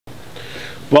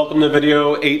Welcome to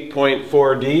video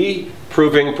 8.4D,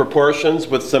 proving proportions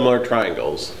with similar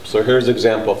triangles. So here's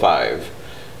example 5.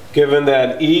 Given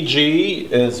that EG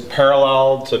is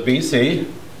parallel to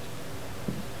BC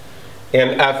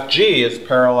and FG is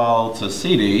parallel to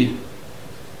CD,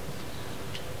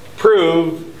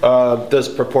 prove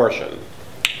this proportion.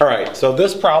 All right, so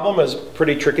this problem is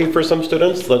pretty tricky for some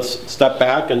students. Let's step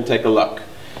back and take a look.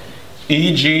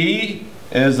 EG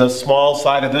is a small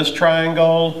side of this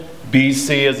triangle.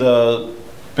 BC is a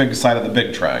big side of the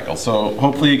big triangle. So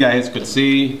hopefully you guys could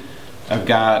see I've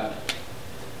got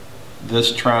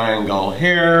this triangle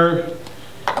here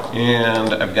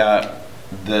and I've got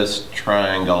this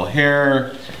triangle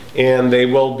here, and they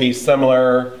will be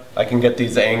similar. I can get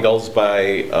these angles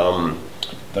by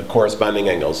the corresponding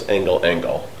angles,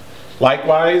 angle.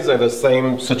 Likewise, I have the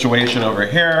same situation over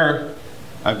here.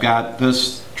 I've got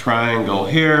this triangle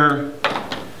here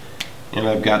and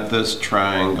I've got this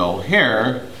triangle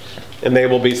here, and they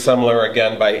will be similar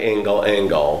again by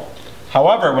angle.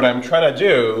 However, what I'm trying to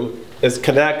do is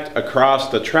connect across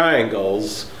the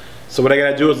triangles. So what I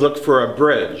gotta do is look for a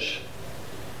bridge.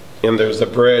 And there's a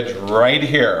bridge right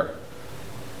here.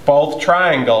 Both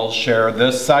triangles share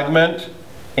this segment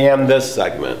and this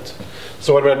segment.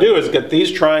 So what I'm gonna do is get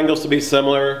these triangles to be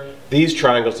similar, these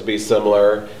triangles to be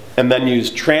similar, and then use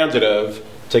transitive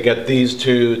to get these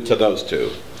two to those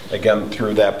two. Again,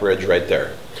 through that bridge right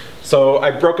there. So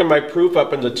I've broken my proof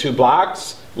up into two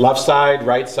blocks, left side,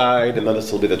 right side, and then this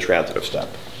will be the transitive step.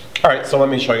 All right, so let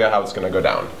me show you how it's gonna go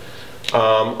down.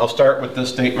 I'll start with this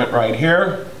statement right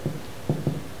here.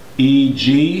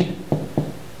 EG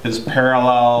is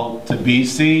parallel to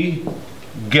BC,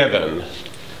 given.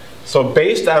 So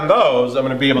based on those, I'm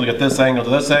gonna be able to get this angle to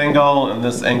this angle and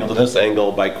this angle to this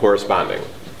angle by corresponding.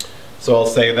 So I'll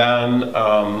say then,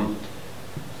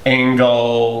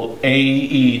 angle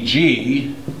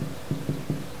AEG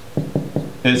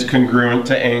is congruent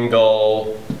to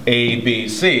angle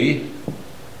ABC,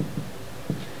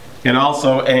 and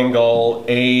also angle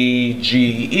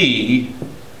AGE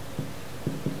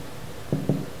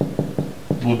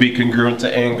will be congruent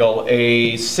to angle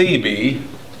ACB.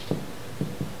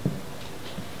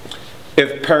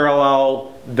 If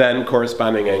parallel, then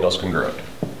corresponding angles congruent.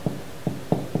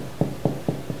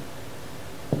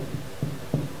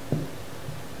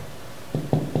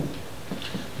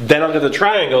 Then I'll get the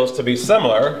triangles to be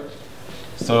similar.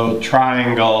 So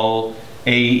triangle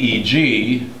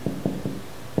AEG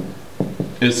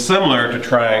is similar to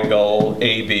triangle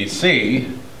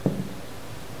ABC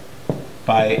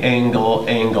by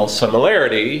angle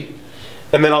similarity.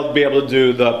 And then I'll be able to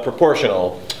do the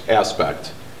proportional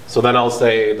aspect. So then I'll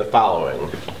say the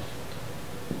following.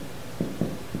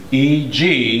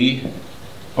 EG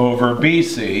over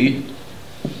BC,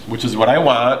 which is what I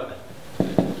want,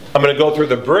 I'm going to go through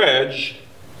the bridge,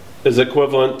 is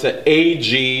equivalent to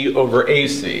AG over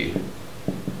AC.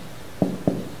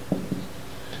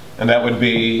 And that would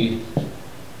be,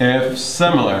 if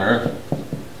similar,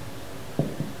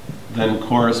 then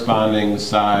corresponding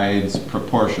sides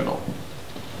proportional.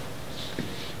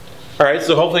 All right,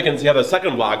 so hopefully you can see how the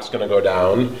second block's going to go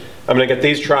down. I'm going to get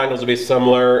these triangles to be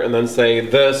similar and then say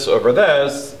this over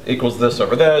this equals this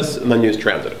over this, and then use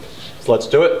transitive. So let's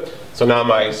do it. So now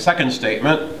my second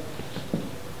statement,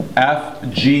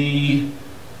 FG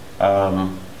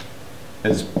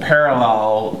is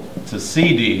parallel to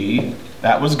CD,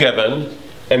 that was given,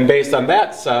 and based on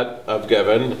that set of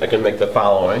given, I can make the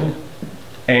following.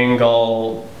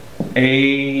 Angle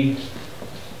AGF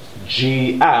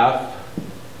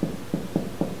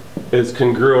is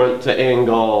congruent to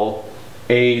angle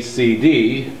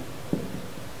ACD,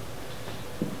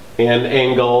 and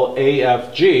angle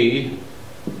AFG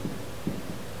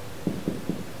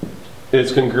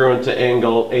is congruent to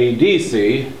angle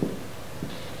ADC.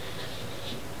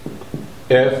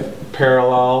 If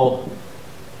parallel,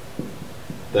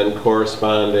 then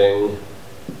corresponding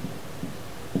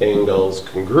angles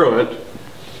congruent.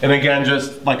 And again,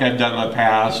 just like I've done in the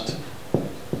past,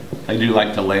 I do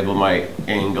like to label my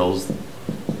angles.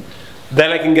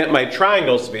 Then I can get my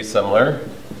triangles to be similar.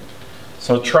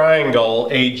 So triangle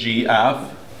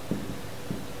AGF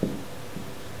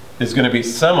is going to be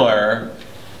similar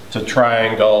to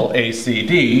triangle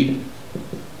ACD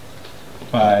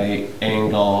by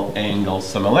angle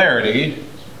similarity.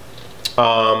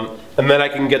 And then I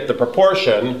can get the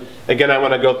proportion. Again, I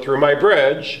want to go through my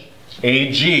bridge.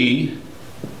 AG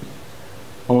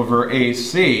over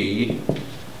AC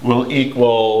will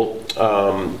equal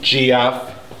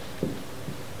GF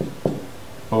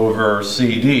over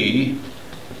CD.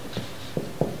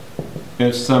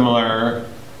 If similar,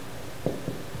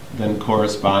 then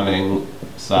corresponding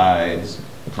sides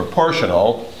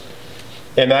proportional.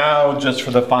 And now, just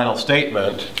for the final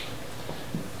statement,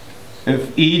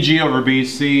 if EG over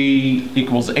BC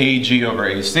equals AG over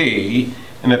AC,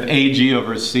 and if AG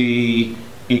over C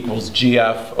equals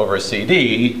GF over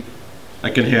CD, I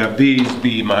can have these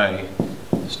be my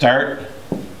start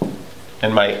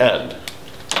and my end,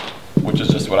 which is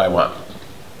just what I want.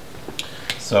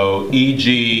 So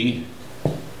EG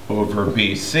over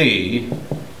BC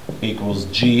equals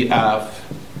GF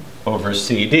over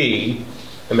CD,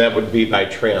 and that would be my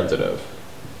transitive.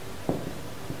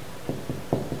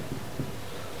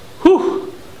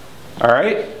 Whew! All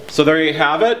right, so there you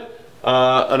have it.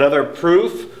 Another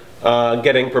proof,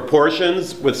 getting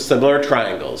proportions with similar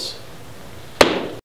triangles.